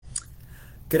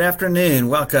Good afternoon.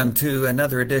 Welcome to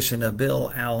another edition of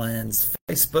Bill Allen's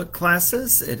Facebook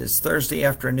classes. It is Thursday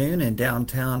afternoon in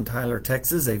downtown Tyler,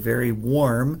 Texas, a very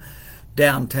warm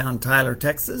downtown Tyler,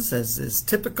 Texas, as is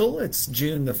typical. It's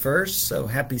June the 1st, so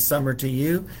happy summer to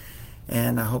you.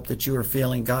 And I hope that you are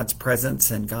feeling God's presence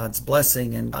and God's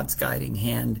blessing and God's guiding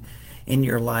hand in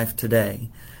your life today.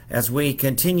 As we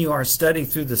continue our study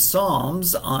through the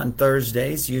Psalms on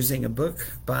Thursdays using a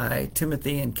book by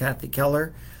Timothy and Kathy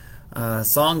Keller,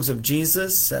 Songs of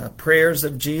Jesus, Prayers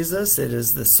of Jesus. It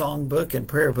is the songbook and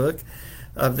prayer book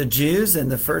of the Jews in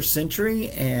the first century.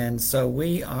 And so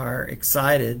we are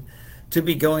excited to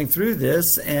be going through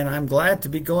this, and I'm glad to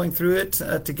be going through it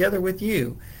together with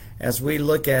you as we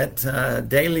look at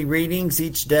daily readings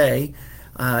each day,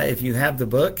 if you have the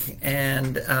book.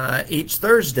 And each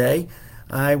Thursday,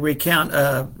 I recount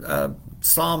a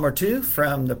psalm or two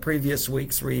from the previous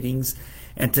week's readings.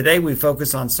 And today we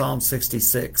focus on Psalm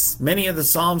 66. Many of the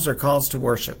Psalms are calls to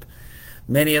worship.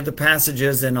 Many of the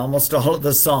passages in almost all of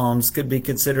the Psalms could be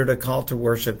considered a call to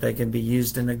worship. They can be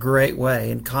used in a great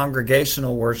way in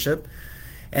congregational worship.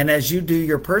 And as you do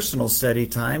your personal study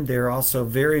time, they're also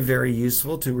very, very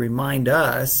useful to remind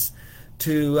us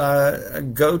to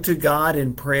go to God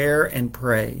in prayer and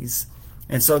praise.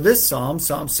 And so this Psalm,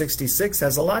 Psalm 66,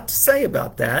 has a lot to say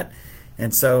about that.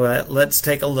 And so let's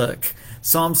take a look.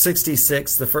 Psalm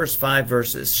 66, the first 5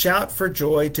 verses. Shout for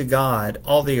joy to God,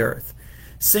 all the earth.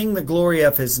 Sing the glory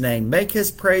of his name. Make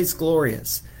his praise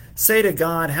glorious. Say to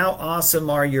God, how awesome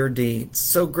are your deeds.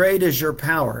 So great is your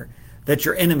power that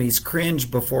your enemies cringe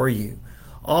before you.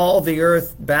 All the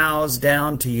earth bows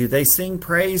down to you. They sing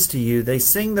praise to you. They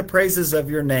sing the praises of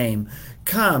your name.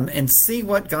 Come and see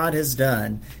what God has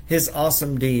done, his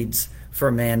awesome deeds for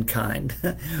mankind.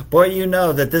 Boy, you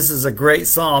know that this is a great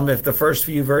psalm if the first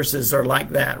few verses are like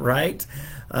that, right?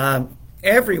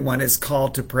 Everyone is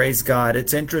called to praise God.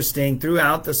 It's interesting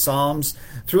throughout the Psalms,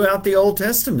 throughout the Old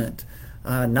Testament,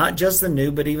 not just the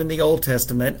New, but even the Old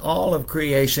Testament, all of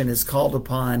creation is called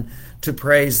upon to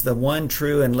praise the one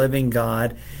true and living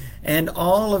God. And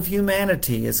all of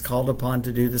humanity is called upon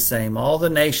to do the same. All the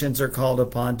nations are called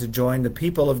upon to join the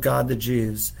people of God, the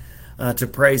Jews, to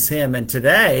praise him. And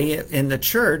today in the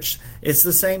church, it's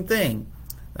the same thing.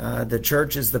 The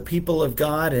church is the people of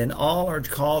God, and all are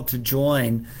called to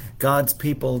join God's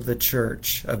people, the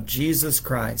church of Jesus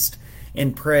Christ,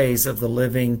 in praise of the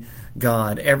living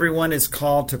God. Everyone is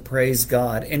called to praise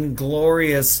God in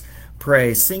glorious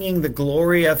praise, singing the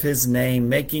glory of his name,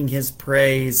 making his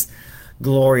praise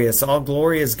glorious. All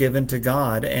glory is given to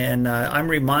God. And I'm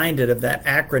reminded of that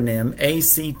acronym,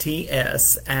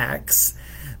 ACTS, ACTS,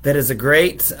 that is a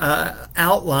great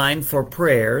outline for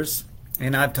prayers,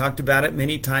 and I've talked about it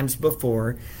many times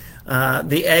before.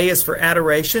 The A is for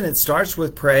adoration. It starts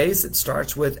with praise. It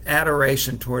starts with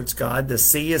adoration towards God. The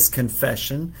C is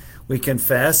confession. We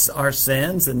confess our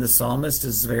sins, and the psalmist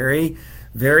is very,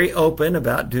 very open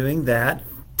about doing that.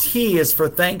 T is for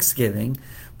thanksgiving.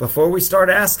 Before we start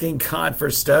asking God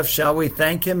for stuff, shall we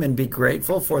thank him and be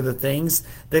grateful for the things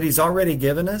that he's already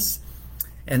given us?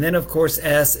 And then, of course,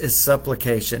 S is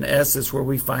supplication. S is where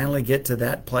we finally get to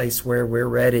that place where we're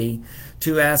ready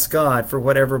to ask God for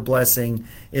whatever blessing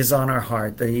is on our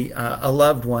heart. A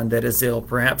loved one that is ill,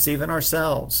 perhaps even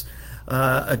ourselves,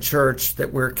 a church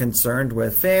that we're concerned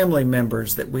with, family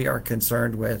members that we are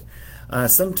concerned with.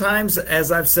 Sometimes,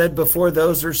 as I've said before,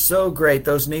 those are so great,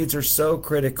 those needs are so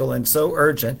critical and so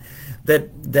urgent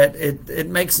that it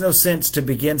makes no sense to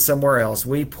begin somewhere else.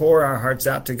 We pour our hearts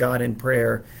out to God in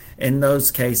prayer in those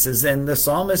cases, and the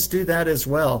psalmists do that as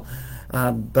well.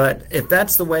 But if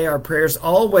that's the way our prayers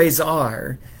always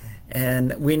are,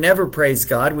 and we never praise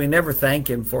God, we never thank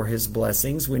him for his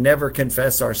blessings, we never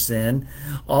confess our sin,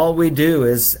 all we do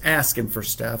is ask him for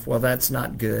stuff, well, that's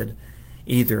not good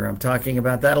either. I'm talking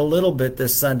about that a little bit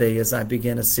this Sunday as I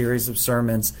begin a series of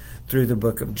sermons through the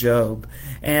book of Job.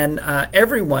 And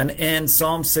everyone in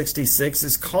Psalm 66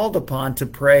 is called upon to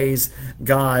praise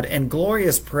God, and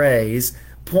glorious praise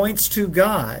points to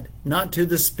God, not to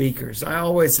the speakers. I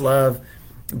always love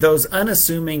those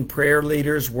unassuming prayer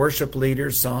leaders, worship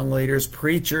leaders, song leaders,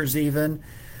 preachers even,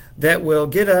 that will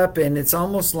get up and it's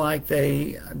almost like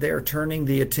they're turning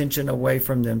the attention away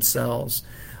from themselves.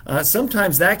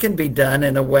 Sometimes that can be done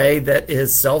in a way that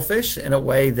is selfish, in a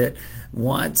way that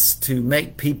wants to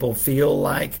make people feel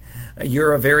like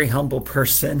you're a very humble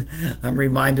person. I'm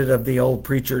reminded of the old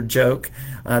preacher joke.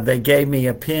 They gave me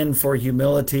a pin for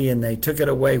humility and they took it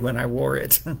away when I wore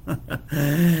it.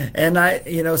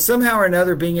 And somehow or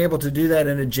another being able to do that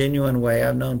in a genuine way.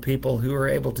 I've known people who are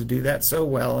able to do that so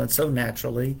well and so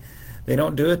naturally. They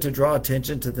don't do it to draw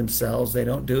attention to themselves. They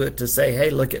don't do it to say, hey,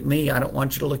 look at me. I don't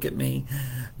want you to look at me.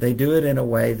 They do it in a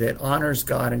way that honors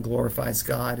God and glorifies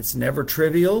God. It's never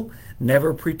trivial,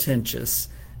 never pretentious,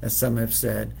 as some have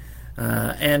said.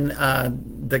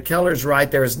 The Keller's right.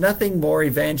 There is nothing more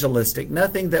evangelistic,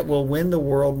 nothing that will win the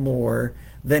world more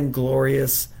than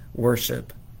glorious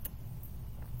worship.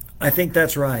 I think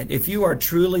that's right. If you are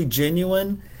truly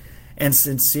genuine and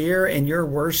sincere in your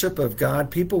worship of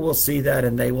God, people will see that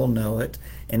and they will know it,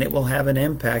 and it will have an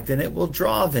impact, and it will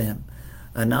draw them,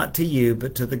 not to you,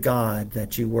 but to the God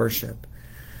that you worship.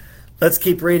 Let's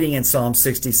keep reading in Psalm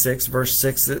 66,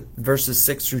 verses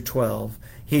 6 through 12.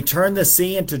 He turned the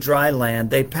sea into dry land.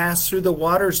 They passed through the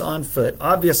waters on foot,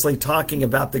 obviously talking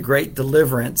about the great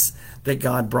deliverance that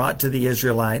God brought to the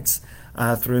Israelites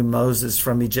through Moses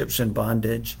from Egyptian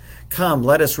bondage. Come,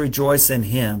 let us rejoice in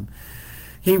him.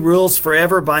 He rules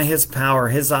forever by his power.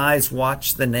 His eyes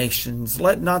watch the nations.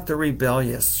 Let not the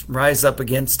rebellious rise up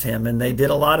against him. And they did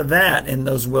a lot of that in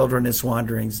those wilderness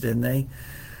wanderings, didn't they?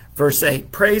 Verse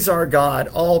 8, praise our God,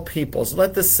 all peoples.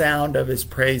 Let the sound of his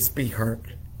praise be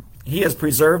heard. He has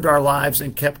preserved our lives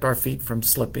and kept our feet from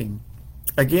slipping.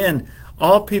 Again,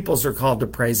 all peoples are called to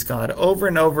praise God over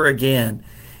and over again.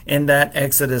 In that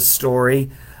Exodus story,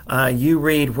 you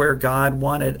read where God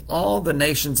wanted all the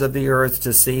nations of the earth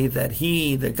to see that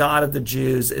he, the God of the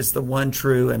Jews, is the one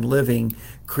true and living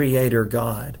creator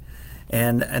God.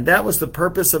 And that was the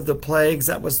purpose of the plagues.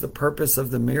 That was the purpose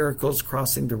of the miracles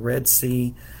crossing the Red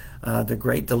Sea, the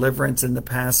great deliverance in the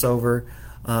Passover,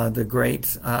 the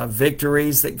great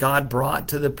victories that God brought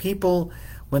to the people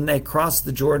when they crossed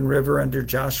the Jordan River under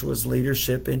Joshua's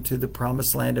leadership into the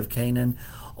promised land of Canaan.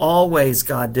 Always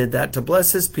God did that to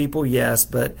bless his people, yes,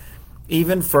 but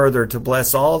even further to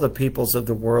bless all the peoples of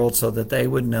the world so that they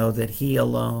would know that he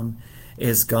alone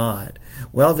is God.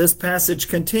 Well, this passage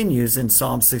continues in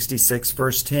Psalm 66,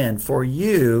 verse 10. For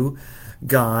you,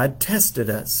 God, tested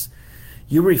us.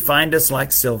 You refined us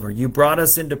like silver. You brought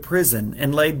us into prison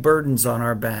and laid burdens on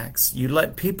our backs. You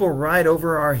let people ride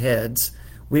over our heads.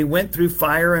 We went through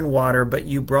fire and water, but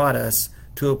you brought us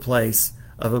to a place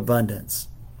of abundance.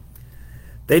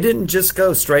 They didn't just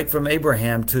go straight from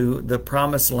Abraham to the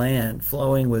promised land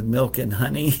flowing with milk and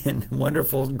honey and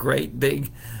wonderful, great,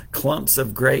 big clumps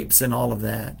of grapes and all of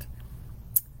that.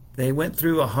 They went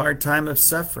through a hard time of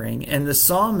suffering, and the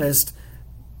psalmist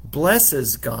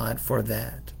blesses God for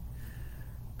that.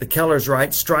 The Keller's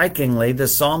right. Strikingly, the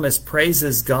psalmist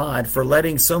praises God for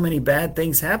letting so many bad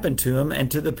things happen to him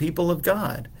and to the people of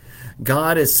God.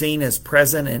 God is seen as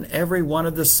present in every one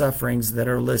of the sufferings that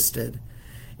are listed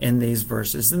in these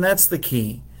verses, and that's the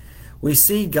key. We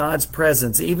see God's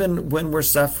presence even when we're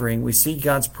suffering. We see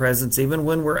God's presence even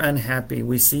when we're unhappy.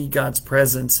 We see God's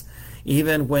presence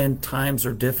even when times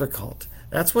are difficult.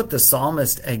 That's what the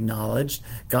psalmist acknowledged.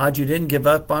 God, you didn't give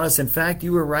up on us. In fact,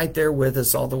 you were right there with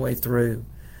us all the way through.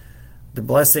 The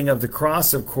blessing of the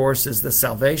cross, of course, is the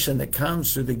salvation that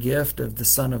comes through the gift of the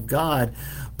Son of God,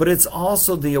 but it's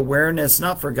also the awareness,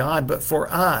 not for God, but for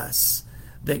us,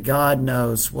 that God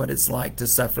knows what it's like to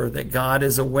suffer, that God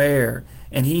is aware,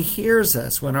 and he hears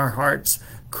us when our hearts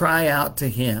cry out to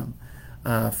him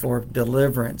for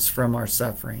deliverance from our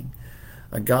suffering.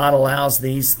 God allows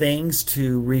these things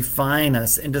to refine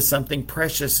us into something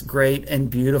precious, great, and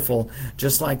beautiful,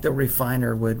 just like the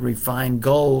refiner would refine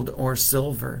gold or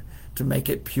silver to make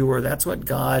it pure. That's what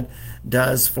God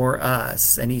does for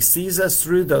us, and he sees us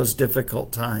through those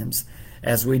difficult times.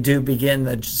 As we do begin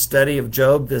the study of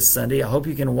Job this Sunday, I hope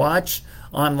you can watch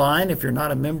online. If you're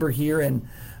not a member here in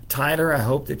Tyler, I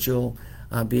hope that you'll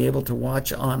be able to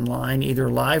watch online, either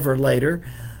live or later,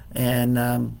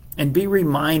 and be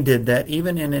reminded that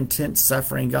even in intense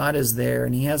suffering, God is there,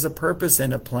 and he has a purpose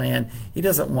and a plan. He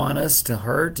doesn't want us to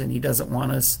hurt, and he doesn't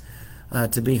want us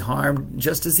to be harmed,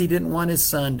 just as he didn't want his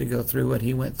son to go through what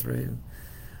he went through.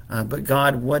 But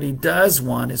God, what he does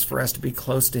want is for us to be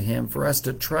close to him, for us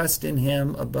to trust in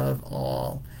him above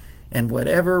all. And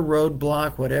whatever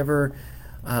roadblock, whatever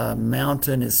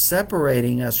mountain is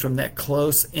separating us from that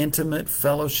close, intimate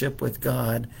fellowship with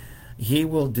God, he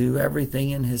will do everything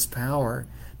in his power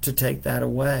to take that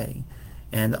away.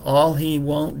 And all he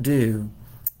won't do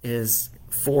is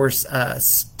force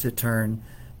us to turn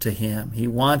to him. He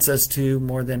wants us to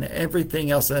more than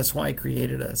everything else. That's why he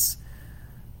created us.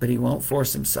 But he won't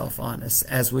force himself on us,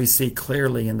 as we see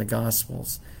clearly in the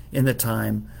Gospels in the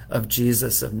time of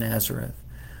Jesus of Nazareth.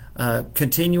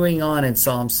 Continuing on in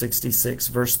Psalm 66,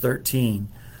 verse 13,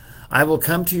 I will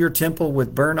come to your temple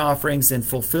with burnt offerings and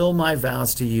fulfill my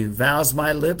vows to you, vows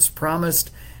my lips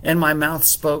promised and my mouth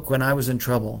spoke when I was in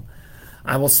trouble.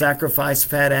 I will sacrifice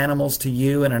fat animals to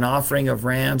you, and an offering of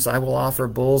rams. I will offer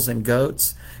bulls and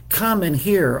goats. Come and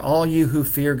hear, all you who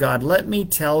fear God. Let me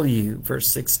tell you,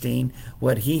 verse 16,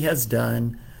 what he has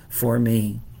done for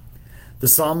me. The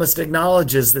psalmist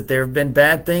acknowledges that there have been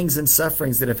bad things and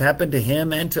sufferings that have happened to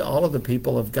him and to all of the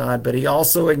people of God, but he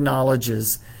also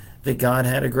acknowledges that God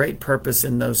had a great purpose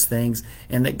in those things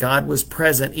and that God was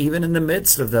present even in the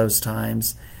midst of those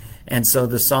times. And so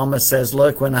the psalmist says,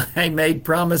 look, when I made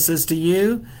promises to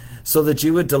you so that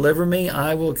you would deliver me,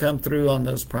 I will come through on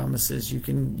those promises. You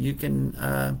can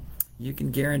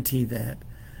guarantee that.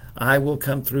 I will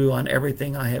come through on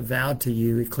everything I have vowed to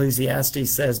you. Ecclesiastes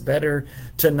says, better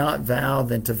to not vow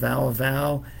than to vow a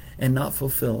vow and not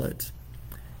fulfill it.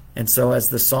 And so as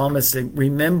the psalmist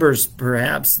remembers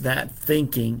perhaps that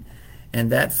thinking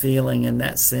and that feeling and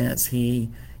that sense, he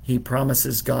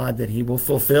promises God that he will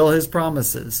fulfill his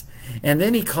promises. And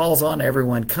then he calls on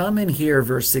everyone, come and hear,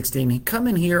 verse 16, come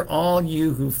and hear, all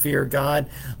you who fear God.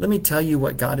 Let me tell you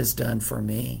what God has done for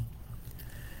me.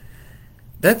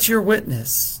 That's your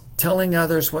witness, telling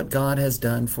others what God has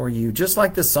done for you. Just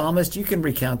like the psalmist, you can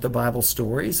recount the Bible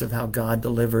stories of how God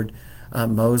delivered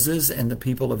Moses and the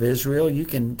people of Israel. You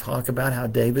can talk about how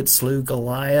David slew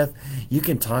Goliath. You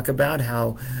can talk about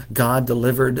how God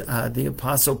delivered the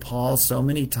Apostle Paul so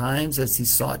many times as he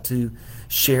sought to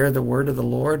share the word of the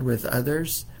Lord with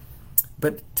others.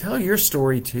 But tell your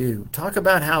story too. Talk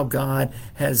about how God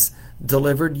has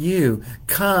delivered you.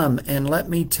 Come and let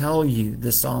me tell you,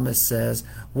 the psalmist says,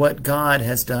 what God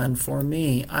has done for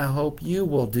me. I hope you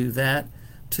will do that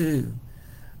too.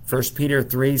 1 Peter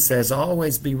 3 says,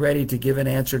 always be ready to give an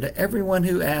answer to everyone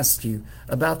who asks you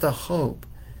about the hope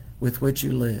with which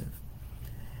you live.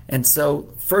 And so,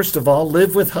 first of all,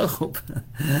 live with hope.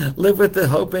 Live with the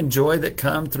hope and joy that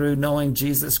come through knowing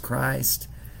Jesus Christ.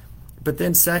 But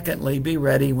then secondly, be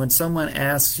ready when someone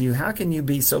asks you, how can you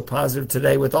be so positive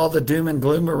today with all the doom and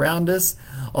gloom around us,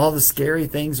 all the scary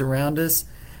things around us?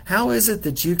 How is it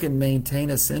that you can maintain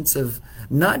a sense of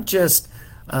not just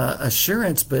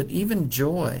assurance, but even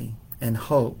joy and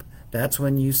hope? That's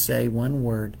when you say one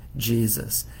word,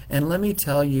 Jesus. And let me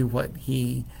tell you what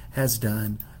he has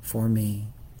done for me.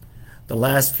 The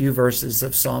last few verses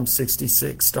of Psalm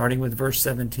 66, starting with verse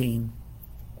 17.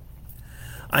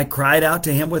 I cried out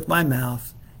to him with my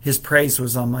mouth. His praise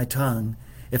was on my tongue.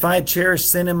 If I had cherished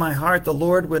sin in my heart, the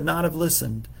Lord would not have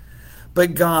listened.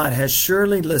 But God has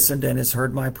surely listened and has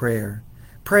heard my prayer.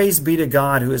 Praise be to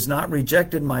God who has not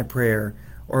rejected my prayer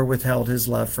or withheld his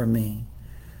love from me.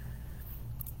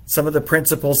 Some of the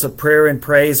principles of prayer and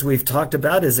praise we've talked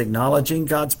about is acknowledging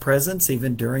God's presence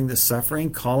even during the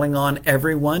suffering, calling on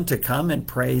everyone to come and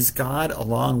praise God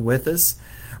along with us,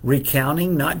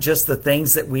 recounting not just the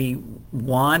things that we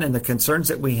want and the concerns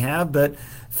that we have, but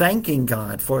thanking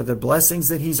God for the blessings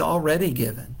that he's already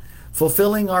given,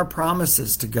 fulfilling our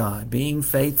promises to God, being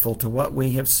faithful to what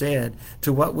we have said,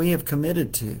 to what we have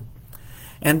committed to.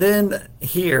 And then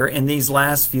here in these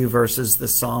last few verses, the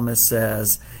psalmist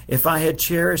says, if I had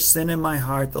cherished sin in my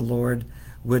heart, the Lord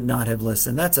would not have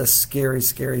listened. That's a scary,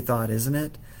 scary thought, isn't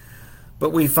it? But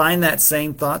we find that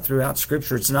same thought throughout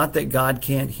Scripture. It's not that God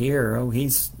can't hear. Oh,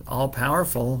 he's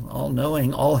all-powerful,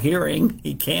 all-knowing, all-hearing.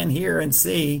 He can hear and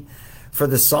see. For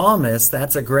the psalmist,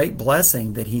 that's a great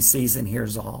blessing that he sees and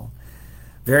hears all.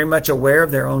 Very much aware of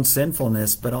their own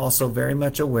sinfulness, but also very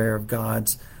much aware of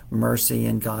God's mercy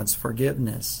and God's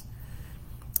forgiveness.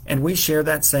 And we share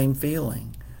that same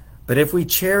feeling. But if we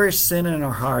cherish sin in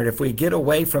our heart, if we get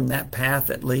away from that path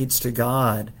that leads to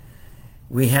God,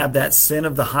 we have that sin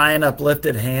of the high and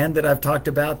uplifted hand that I've talked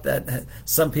about, that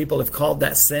some people have called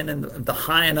that sin, and the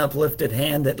high and uplifted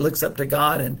hand that looks up to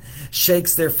God and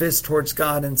shakes their fist towards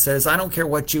God and says, I don't care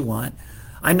what you want.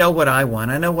 I know what I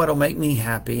want. I know what will make me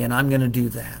happy, and I'm going to do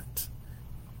that.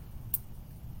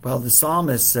 Well, the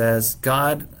psalmist says,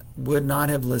 God would not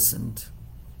have listened.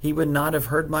 He would not have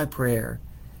heard my prayer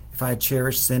if I had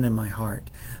cherished sin in my heart.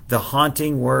 The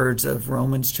haunting words of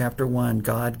Romans chapter 1,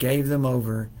 God gave them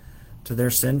over to their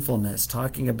sinfulness,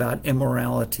 talking about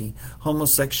immorality,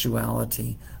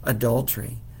 homosexuality,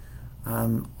 adultery,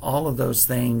 all of those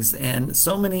things, and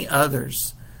so many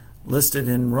others listed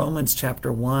in Romans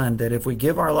chapter 1, that if we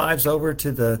give our lives over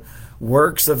to the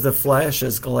works of the flesh,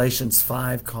 as Galatians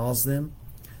 5 calls them,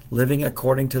 living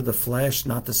according to the flesh,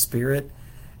 not the Spirit,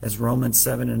 as Romans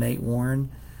 7 and 8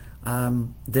 warn,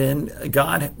 then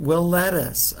God will let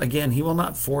us. Again, he will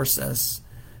not force us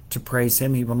to praise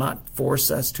him. He will not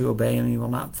force us to obey him. He will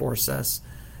not force us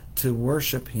to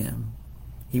worship him.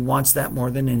 He wants that more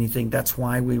than anything. That's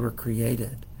why we were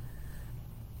created.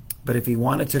 But if he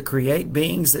wanted to create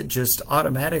beings that just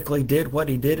automatically did what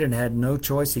he did and had no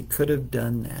choice, he could have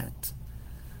done that.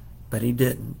 But he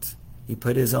didn't. He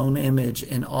put his own image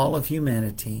in all of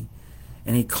humanity,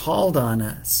 and he called on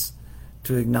us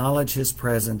to acknowledge his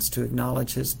presence, to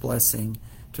acknowledge his blessing,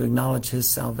 to acknowledge his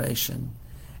salvation.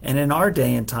 And in our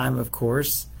day and time, of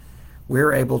course,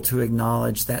 we're able to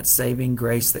acknowledge that saving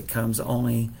grace that comes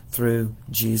only through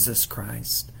Jesus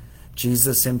Christ.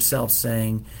 Jesus himself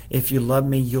saying, if you love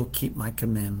me, you'll keep my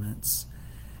commandments.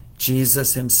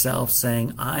 Jesus himself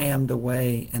saying, I am the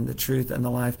way and the truth and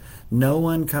the life. No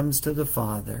one comes to the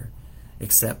Father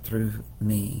except through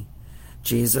me.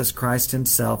 Jesus Christ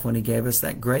himself, when he gave us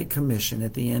that great commission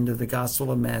at the end of the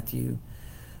Gospel of Matthew,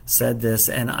 said this,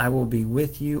 and I will be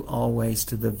with you always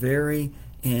to the very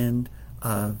end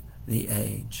of the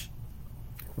age.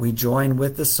 We join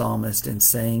with the psalmist in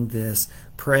saying this,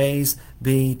 praise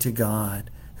be to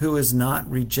God, who has not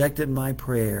rejected my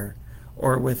prayer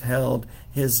or withheld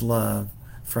his love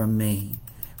from me.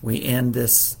 We end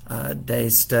this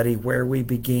day's study where we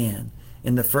began,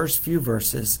 in the first few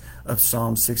verses of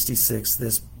Psalm 66,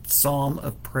 this psalm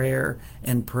of prayer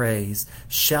and praise.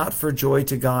 Shout for joy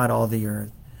to God, all the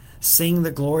earth. Sing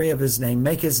the glory of his name.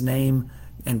 Make his name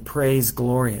and praise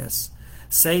glorious.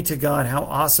 Say to God, how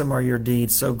awesome are your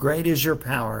deeds. So great is your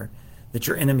power that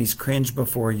your enemies cringe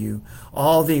before you.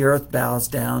 All the earth bows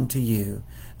down to you.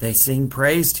 They sing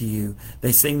praise to you.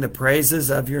 They sing the praises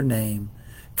of your name.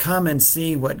 Come and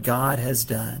see what God has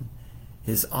done,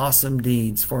 his awesome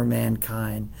deeds for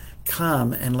mankind.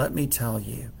 Come and let me tell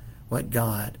you what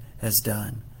God has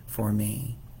done for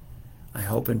me. I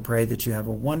hope and pray that you have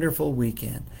a wonderful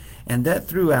weekend, and that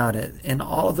throughout it, in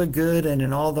all the good and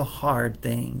in all the hard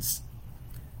things,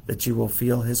 that you will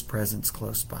feel his presence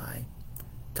close by.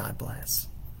 God bless.